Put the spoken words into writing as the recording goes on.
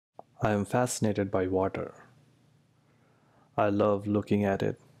I am fascinated by water. I love looking at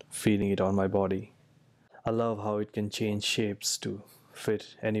it, feeling it on my body. I love how it can change shapes to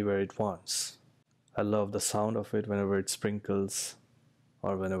fit anywhere it wants. I love the sound of it whenever it sprinkles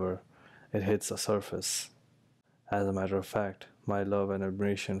or whenever it hits a surface. As a matter of fact, my love and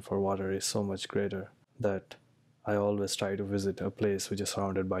admiration for water is so much greater that I always try to visit a place which is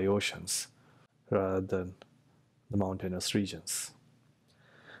surrounded by oceans rather than the mountainous regions,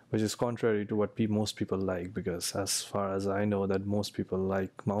 which is contrary to what most people like, because as far as I know that most people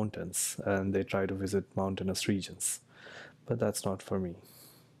like mountains and they try to visit mountainous regions, but that's not for me.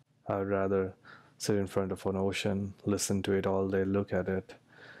 I would rather sit in front of an ocean, listen to it all day, look at it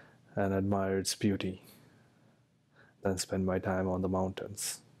and admire its beauty than spend my time on the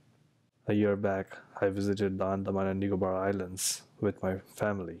mountains. A year back, I visited the Andaman and Nicobar Islands with my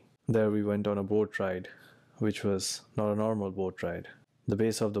family. There we went on a boat ride, which was not a normal boat ride. The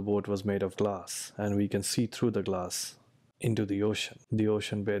base of the boat was made of glass, and we can see through the glass into the ocean. The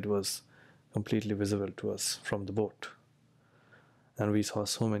ocean bed was completely visible to us from the boat, and we saw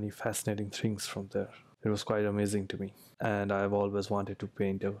so many fascinating things from there. It was quite amazing to me, and I've always wanted to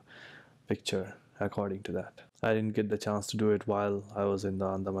paint a picture according to that. I didn't get the chance to do it while I was in the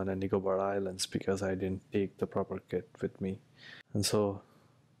Andaman and Nicobar Islands because I didn't take the proper kit with me. And so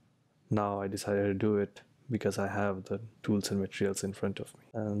now I decided to do it because I have the tools and materials in front of me.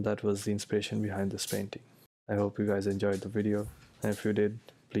 And that was the inspiration behind this painting. I hope you guys enjoyed the video. And if you did,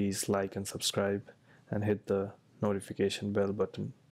 please like and subscribe and hit the notification bell button